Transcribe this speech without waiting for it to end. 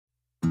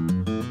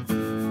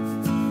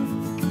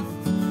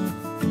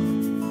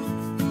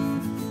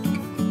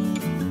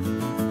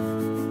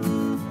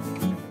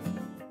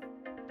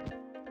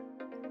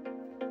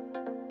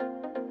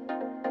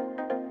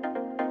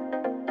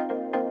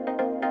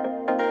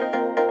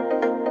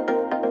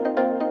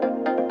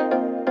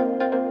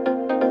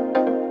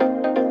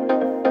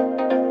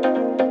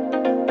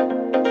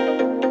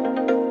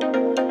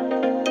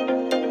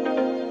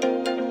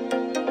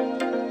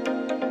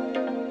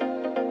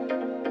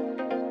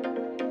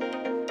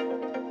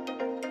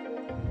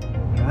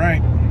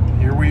right,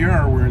 here we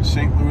are. We're in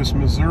St. Louis,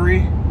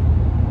 Missouri.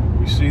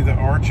 We see the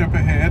arch up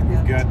ahead.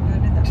 We've got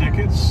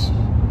tickets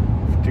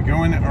to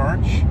go in the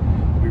arch.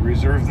 We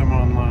reserved them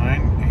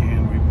online,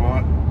 and we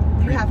bought...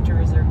 You have to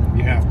reserve them.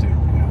 You have to,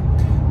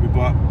 yeah. We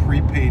bought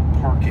prepaid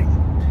parking.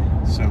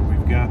 So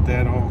we've got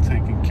that all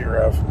taken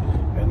care of.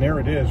 And there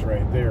it is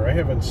right there. I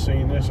haven't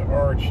seen this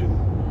arch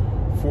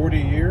in 40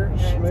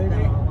 years, yeah, maybe?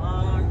 Been a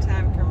long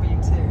time for me,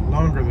 too.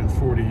 Longer than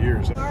 40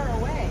 years. Far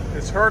away.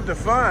 It's hard to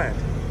find.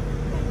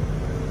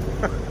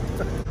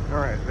 All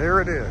right, there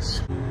it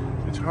is.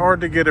 It's hard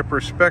to get a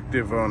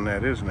perspective on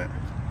that, isn't it?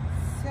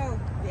 So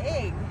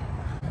big.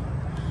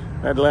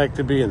 I'd like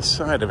to be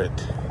inside of it.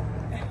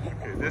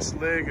 Okay, this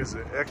leg is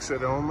the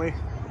exit only.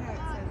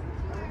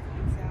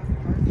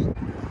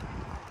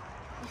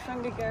 It's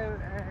fun to go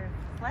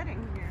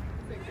sledding here.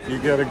 You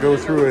got to go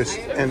through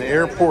an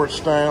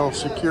airport-style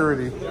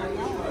security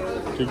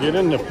to get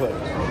into place.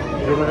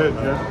 Go ahead,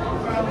 Jeff.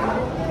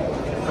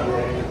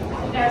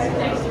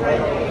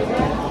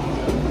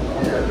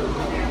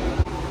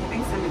 I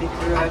think somebody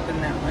threw open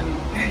that one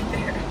right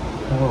there.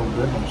 Oh,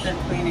 goodness. They're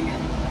cleaning it.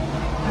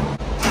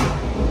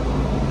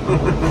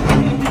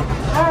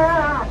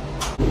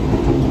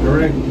 All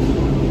right,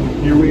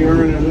 here we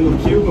are in a little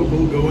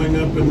cubicle going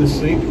up in the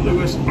St.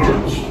 Louis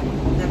Arch.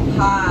 The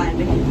pod.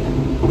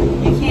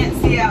 You can't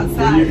see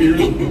outside. Are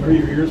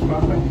your ears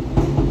popping?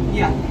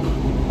 Yeah.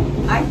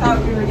 I thought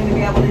we were going to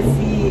be able to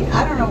see.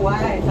 I don't know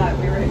why I thought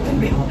we were going to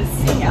be able to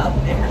see out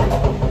there.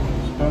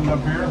 Spend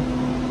up here?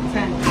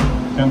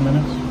 10. 10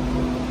 minutes.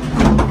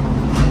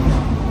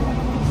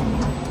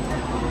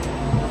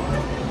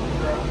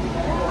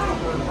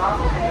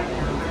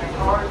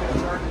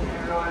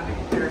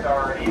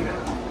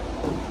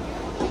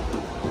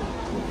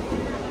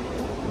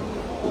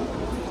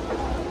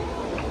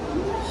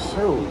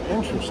 So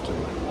interesting.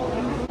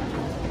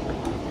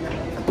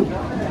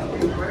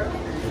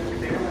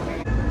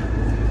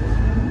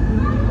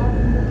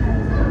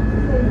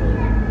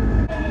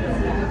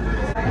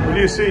 What do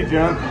you see,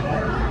 John?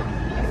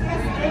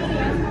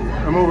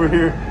 I'm over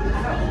here.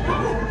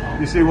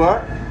 You see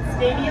what?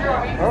 Stadium.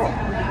 Oh.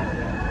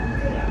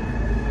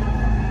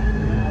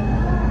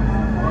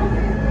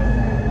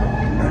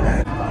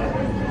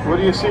 What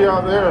do you see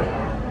out there?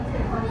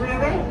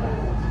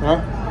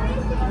 Huh?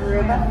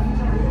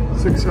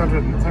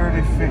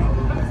 630 feet.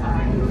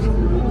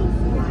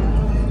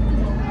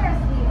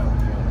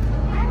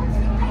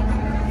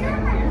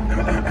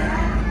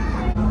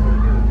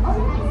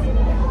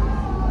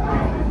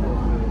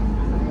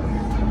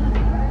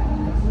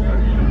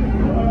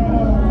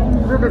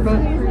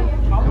 Riverboat.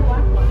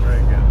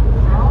 Very good.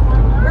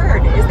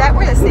 Bird. Is that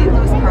where the St.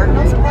 Louis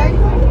Cardinals play?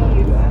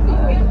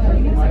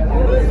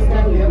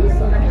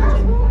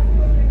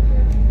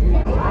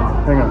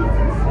 Hang on.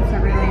 It's a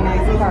really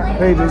nice park.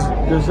 Hey,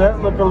 does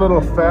that look a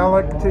little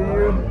phallic to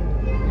you?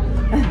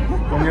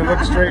 When you look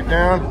straight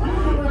down?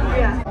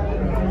 Yeah.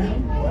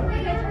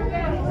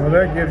 Well,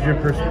 that gives you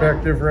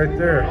perspective right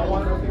there.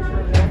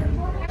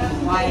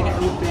 Wide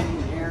open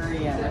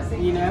area,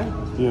 you know?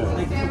 Yeah.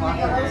 Like to walk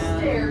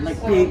around, like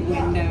big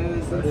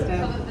windows and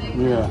stuff.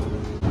 Yeah.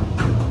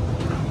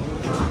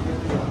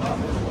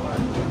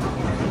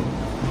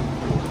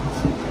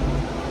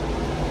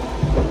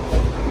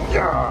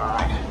 God.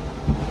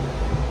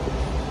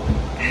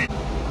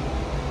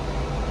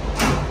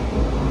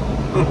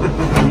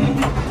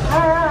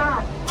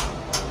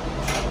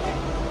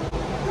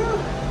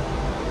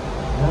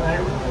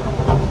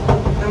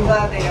 I'm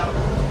glad they don't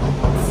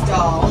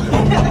stall.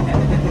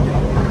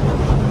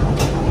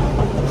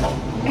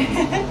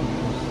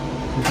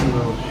 Just a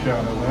little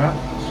shot of that.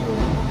 So,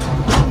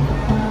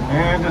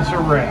 and it's a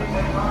wrap.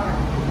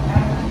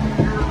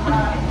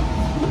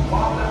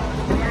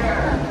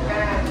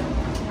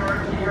 Turn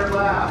to your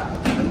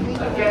left.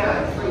 Again,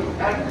 please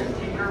exit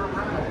to your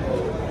right.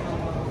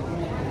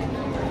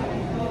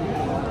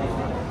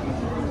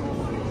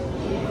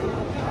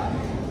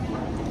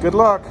 Good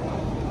luck.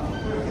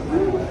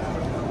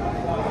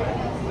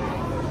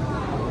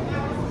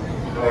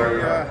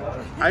 The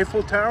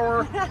Eiffel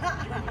Tower.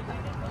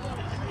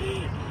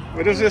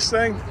 What is this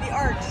thing? The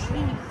arch.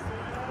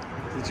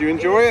 Did you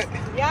enjoy it?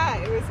 Yeah,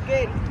 it was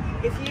good.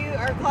 If you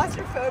are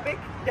claustrophobic,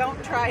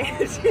 don't try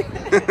it.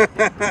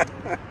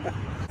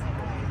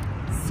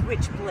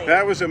 Switchblade.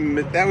 That was a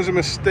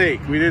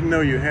mistake. We didn't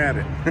know you had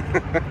it.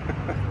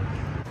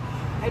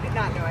 I did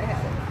not know I had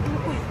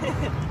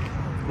it.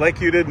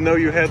 Like you didn't know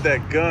you had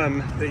that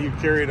gun that you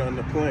carried on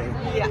the plane.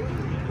 Yeah.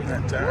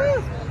 That time.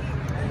 Woo.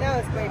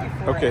 That was way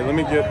before. Okay, let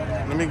me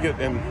get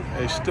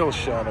a still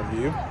shot of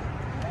you.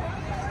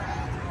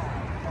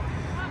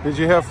 Did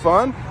you have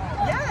fun?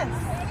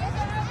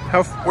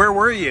 Yes. Where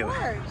were you? Of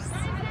course.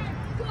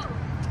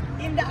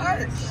 In the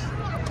arch.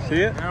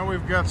 See it? Now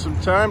we've got some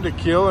time to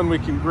kill and we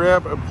can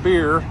grab a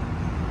beer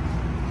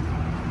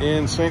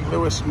in St.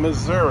 Louis,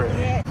 Missouri.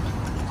 Yeah.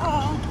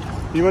 Oh.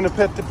 You want to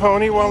pet the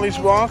pony while he's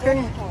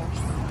walking?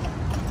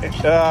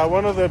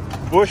 One of the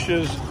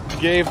Bushes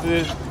gave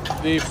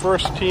the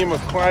first team of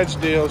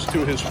Clydesdales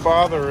to his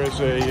father as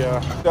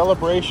a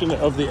celebration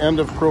of the end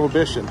of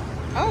Prohibition.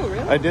 Oh,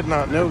 really? I did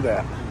not know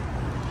that.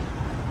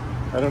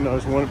 I don't know.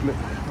 It's one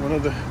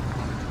of the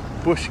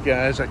Bush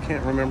guys. I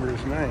can't remember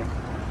his name.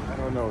 I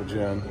don't know,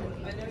 Jen.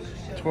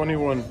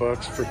 21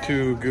 bucks for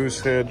 2 goose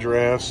head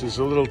drafts is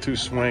a little too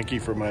swanky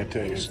for my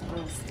taste.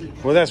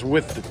 Well, that's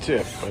with the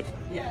tip, but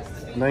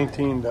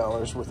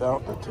 $19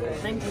 without the tip.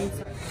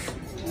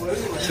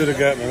 Should have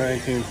gotten a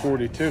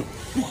 1942.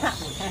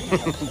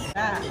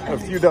 A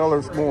few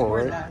dollars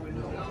more, right?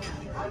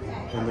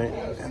 And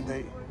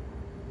they.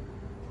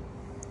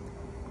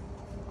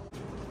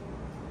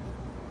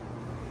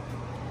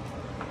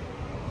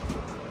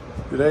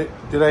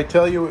 Did I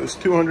tell you it was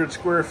 200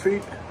 square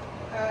feet?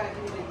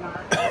 You did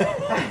not.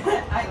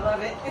 I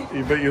love it.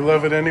 But you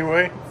love it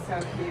anyway? It's so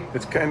cute.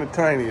 It's kind of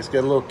tiny. It's got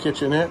a little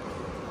kitchenette.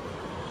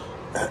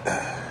 Yep.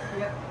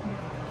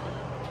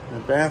 And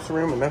a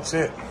bathroom, and that's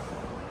it.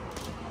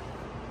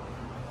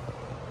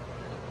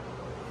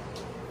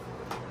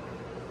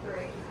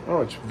 Great.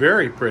 Oh, it's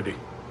very pretty.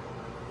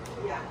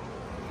 Yeah.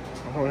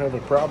 I don't have a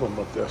problem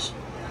with this.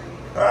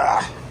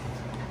 Ah.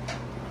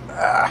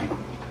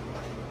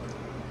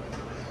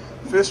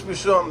 Fist me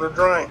something to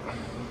drink.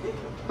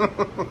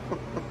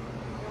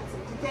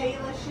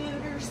 Tequila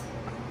shooters,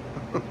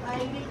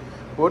 lady.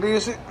 What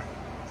is it?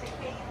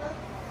 Tequila.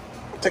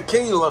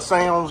 Tequila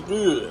sounds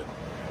good.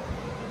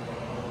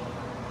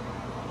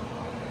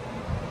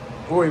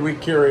 Boy, we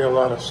carry a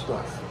lot of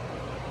stuff.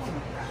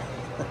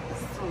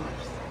 So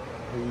much.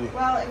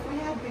 Well, if we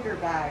had bigger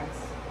bags,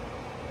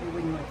 we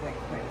wouldn't look like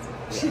quite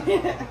as much.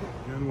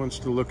 Jen wants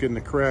to look in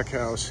the crack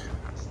house.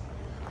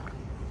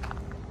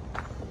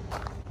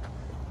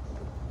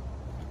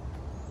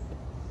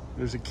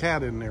 There's a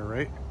cat in there,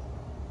 right?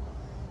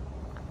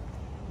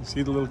 You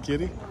see the little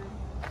kitty?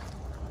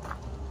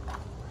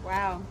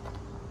 Wow.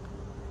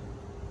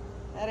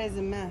 That is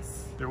a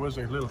mess. There was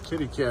a little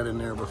kitty cat in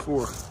there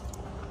before.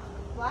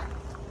 Black?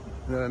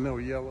 No,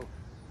 yellow.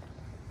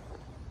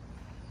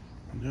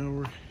 Now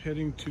we're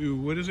heading to,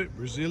 what is it,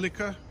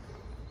 Brasilica?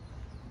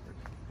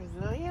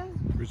 Brasilia?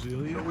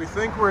 Brasilia. So we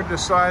think we're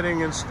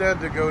deciding instead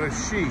to go to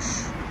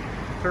Sheesh,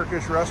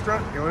 Turkish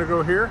restaurant. You want to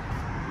go here? I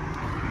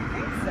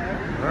think so.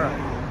 All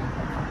right.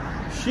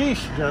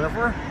 Sheesh,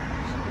 Jennifer.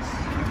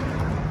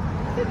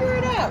 Figure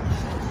it out.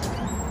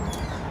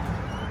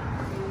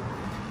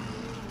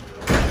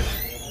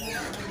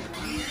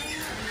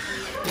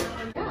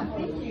 Yeah,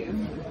 thank you.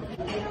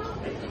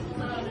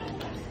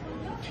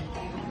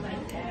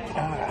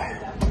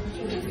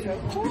 So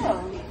cool.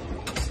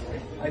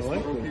 I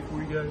like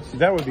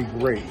that would be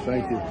great.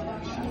 Thank you.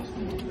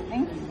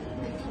 Thank you.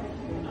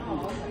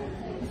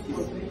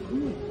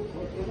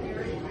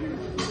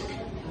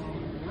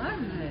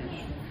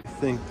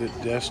 I think that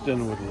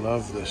Destin would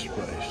love this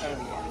place.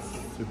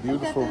 It's a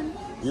beautiful,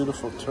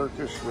 beautiful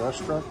Turkish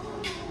restaurant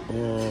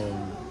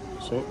in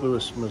St.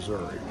 Louis,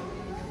 Missouri.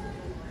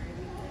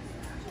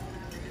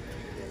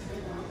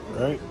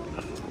 Right?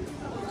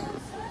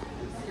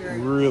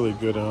 Really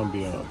good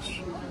ambiance.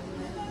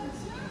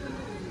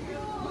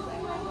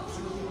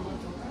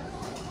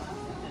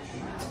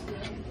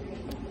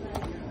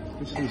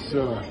 This is,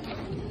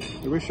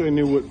 I wish I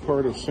knew what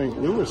part of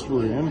St. Louis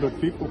we're in,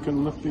 but people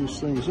can lift these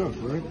things up,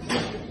 right?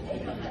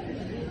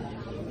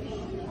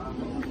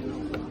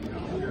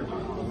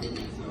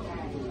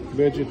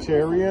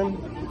 Vegetarian?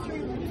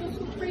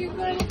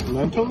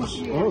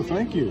 Lentils? Oh,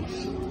 thank you.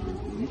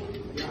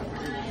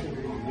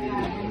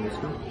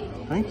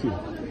 Thank you.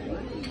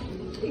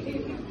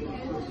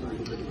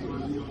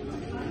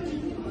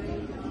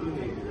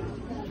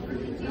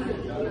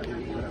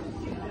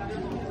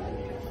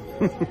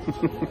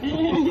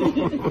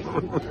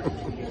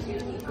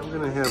 I'm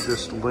gonna have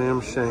this lamb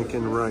shank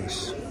and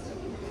rice.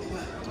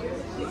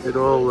 It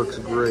all looks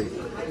great.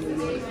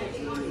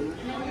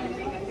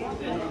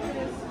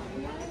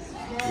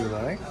 You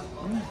like?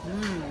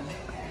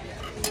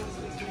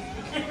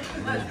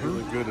 It's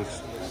really good.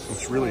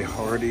 It's really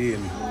hearty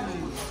and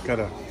got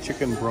a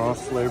chicken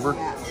broth flavor.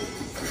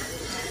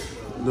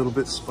 A little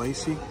bit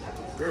spicy.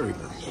 Very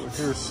nice. So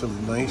here's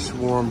some nice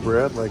warm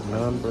bread, like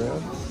naan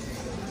bread.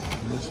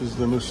 And this is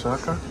the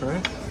moussaka,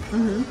 right?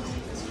 Mm-hmm.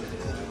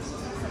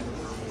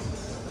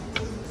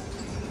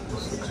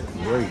 This looks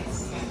great.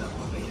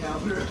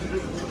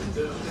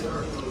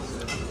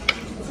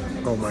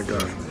 Oh my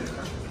gosh.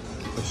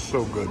 It's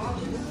so good.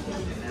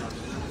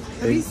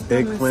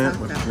 Eggplant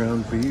with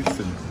ground beef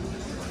and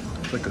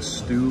it's like a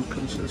stew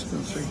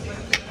consistency.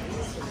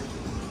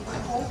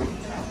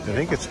 I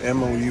think it's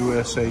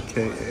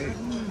M-O-U-S-A-K-A.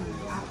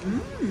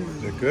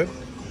 Is it good?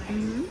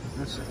 Mm-hmm.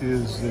 This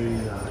is the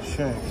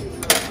shank,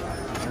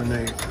 and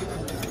they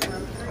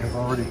have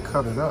already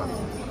cut it up.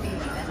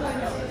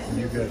 And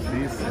you got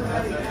beef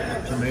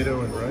and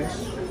tomato and rice.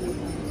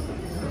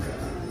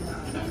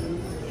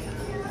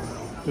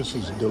 This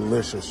is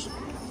delicious.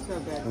 So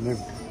good. And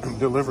they've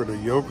delivered a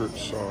yogurt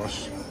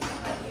sauce,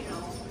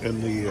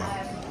 and the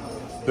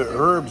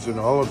herbs and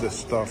all of this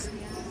stuff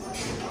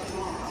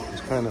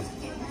is kind of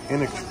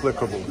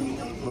inexplicable.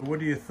 But what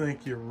do you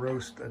think you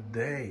roast a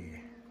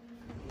day?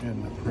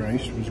 And the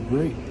price was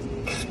great.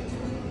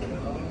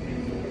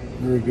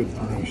 Very good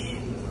price.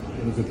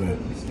 Look at that.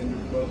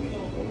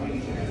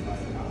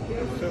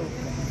 So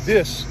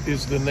this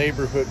is the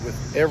neighborhood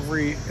with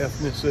every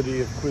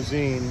ethnicity of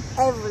cuisine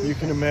you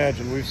can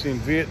imagine. We've seen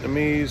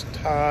Vietnamese,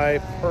 Thai,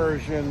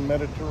 Persian,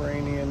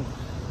 Mediterranean,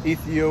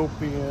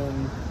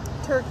 Ethiopian,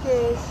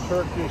 Turkish.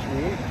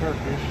 We eat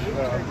Turkish,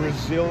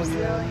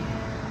 Brazilian.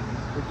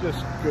 It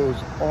just goes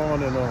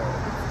on and on.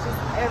 It's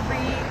just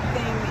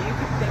everything that you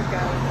could think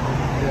of.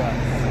 Yeah.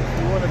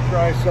 If you want to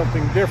try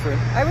something different.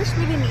 I wish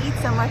we didn't eat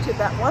so much at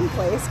that one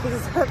place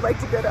because I'd like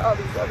to go to all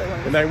these other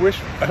ones. And I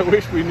wish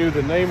we knew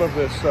the name of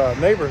this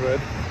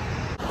neighborhood.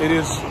 It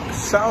is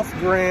South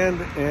Grand,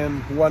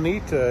 and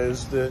Juanita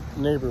is the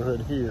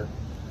neighborhood here.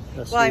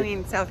 Well, I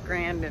mean South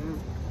Grand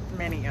and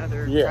many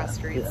other cross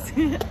streets.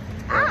 Yeah.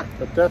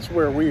 But that's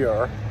where we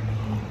are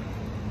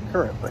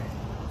currently.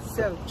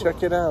 So cool.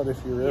 Check it out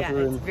if you're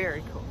ever in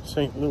very cool.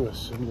 St.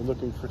 Louis and you're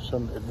looking for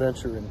some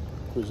adventure in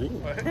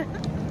cuisine.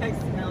 I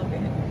smell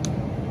good.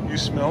 You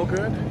smell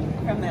good?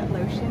 From that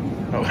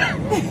lotion. Oh,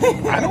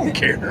 I don't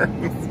care.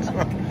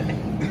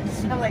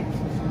 I'm like,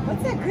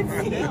 what's that good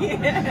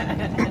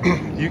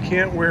thing? You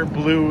can't wear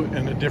blue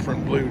and a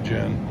different blue,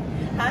 Jen.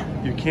 Huh?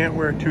 You can't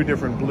wear two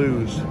different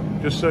blues,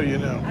 just so you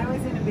know. I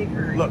was in a big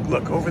hurry.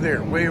 Look, over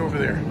there, way over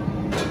there.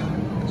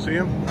 See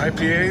them?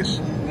 IPAs?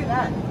 Look at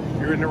that.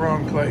 You're in the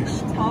wrong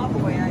place. Tall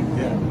boy IPA.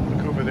 Yeah,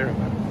 look over there.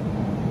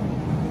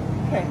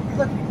 Okay,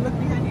 look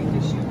behind you,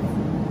 just shoot.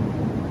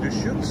 The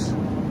shoots?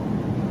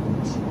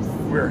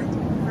 Where?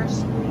 Fresh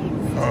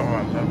squeezed. Oh, I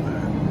love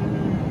that.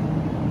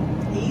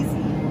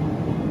 Easy.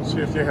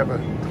 See if they have a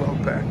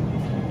 12-pack.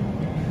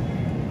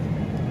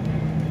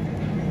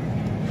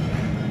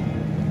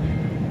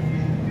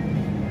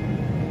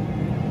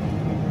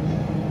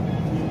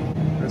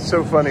 It's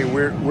so funny.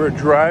 We're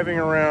driving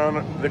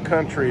around the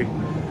country,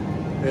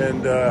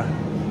 and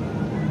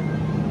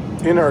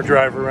in our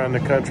drive around the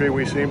country,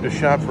 we seem to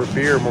shop for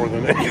beer more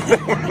than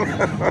anything.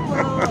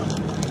 Well,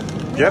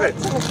 get it?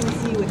 So I can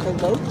see what the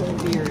local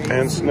beer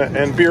is.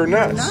 And beer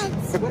nuts.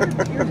 What are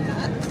beer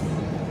nuts?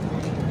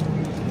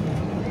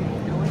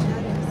 Know what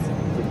that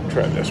is?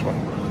 Try this one.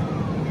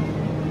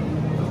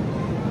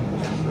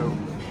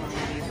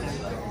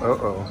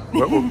 Uh-oh.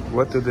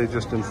 What did they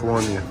just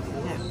inform you?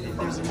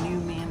 There's a new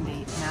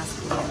mandate,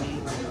 mask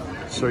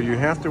mandate. So you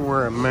have to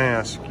wear a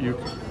mask. You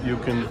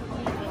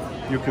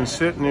can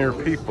sit near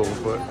people,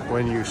 but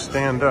when you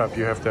stand up,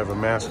 you have to have a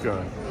mask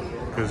on,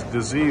 because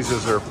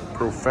diseases are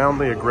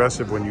profoundly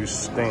aggressive when you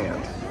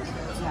stand.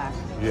 Yeah.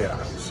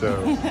 Yeah.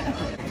 So.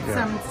 Yeah.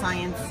 Some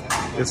science.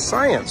 It's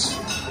science.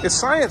 It's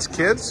science,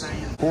 kids.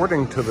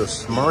 According to the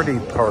Smarty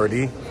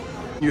Party,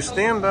 you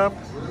stand up,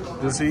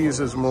 disease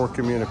is more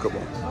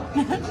communicable.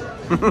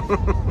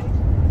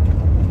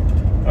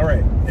 All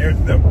right,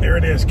 there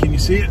it is. Can you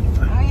see it?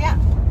 Oh yeah.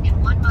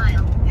 In 1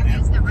 mile,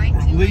 use the right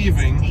two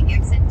Leaving. lanes to take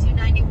exit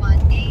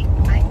 291A,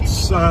 I-54,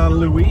 San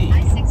Luis.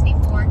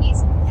 I-64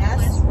 East. Yes,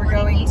 West we're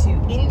going to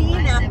 182,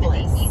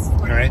 Indianapolis. I-70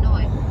 Eastport, All right.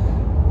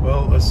 Illinois.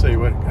 Well, let's see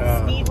what.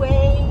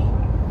 Speedway.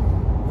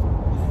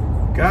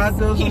 God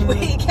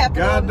Speedway, capital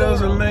God of the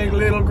doesn't world. make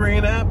little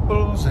green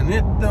apples, and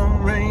it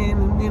don't rain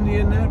in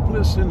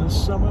Indianapolis in the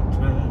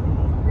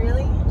summertime.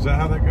 Really? Is that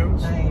how that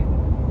goes?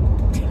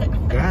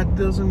 God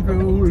doesn't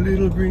grow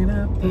little green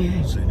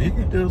apples, and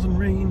it doesn't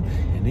rain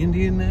in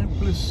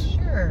Indianapolis.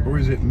 Sure. Or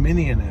is it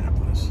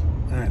Minneapolis?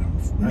 I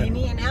don't know.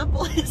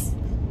 Minneapolis.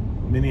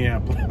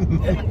 Minneapolis.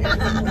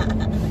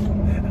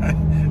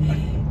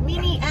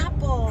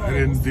 Minneapolis. I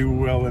didn't do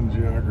well in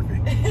geography.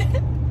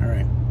 All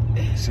right.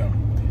 So,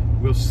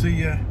 we'll see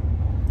you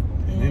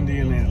in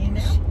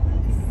Indianapolis.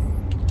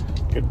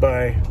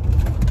 Goodbye,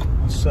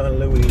 San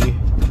Luis,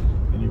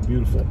 and your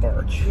beautiful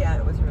arch. Yeah,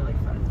 it was really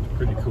fun.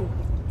 Pretty cool.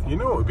 You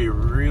know what would be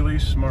really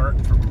smart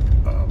for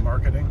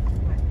marketing?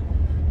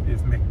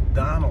 If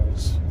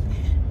McDonald's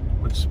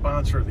would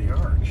sponsor the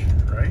arch,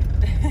 right?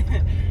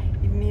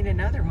 You need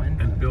another one.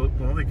 And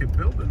they could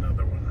build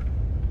another one.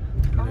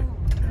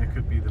 And it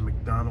could be the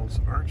McDonald's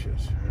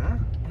arches. Huh?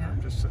 Yeah.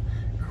 I'm just,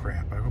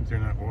 crap, I hope they're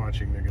not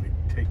watching. They're going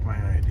to take my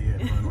idea.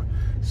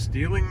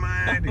 Stealing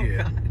my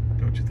idea.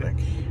 Don't you think?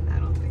 I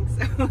don't think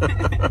so.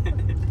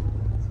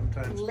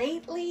 Sometimes.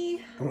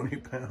 Lately, 20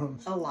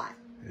 pounds. a lot.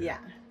 Yeah.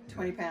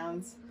 20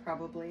 pounds,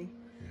 probably.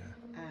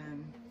 Yeah.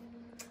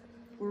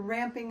 We're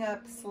ramping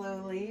up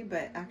slowly,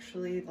 but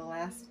actually the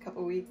last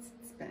couple weeks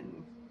it's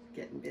been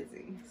getting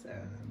busy. So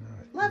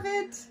love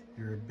it.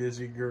 You're a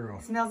busy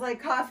girl. Smells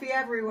like coffee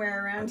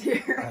everywhere around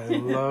here. I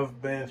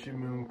love Banshee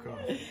Moon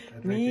coffee.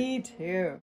 Me too.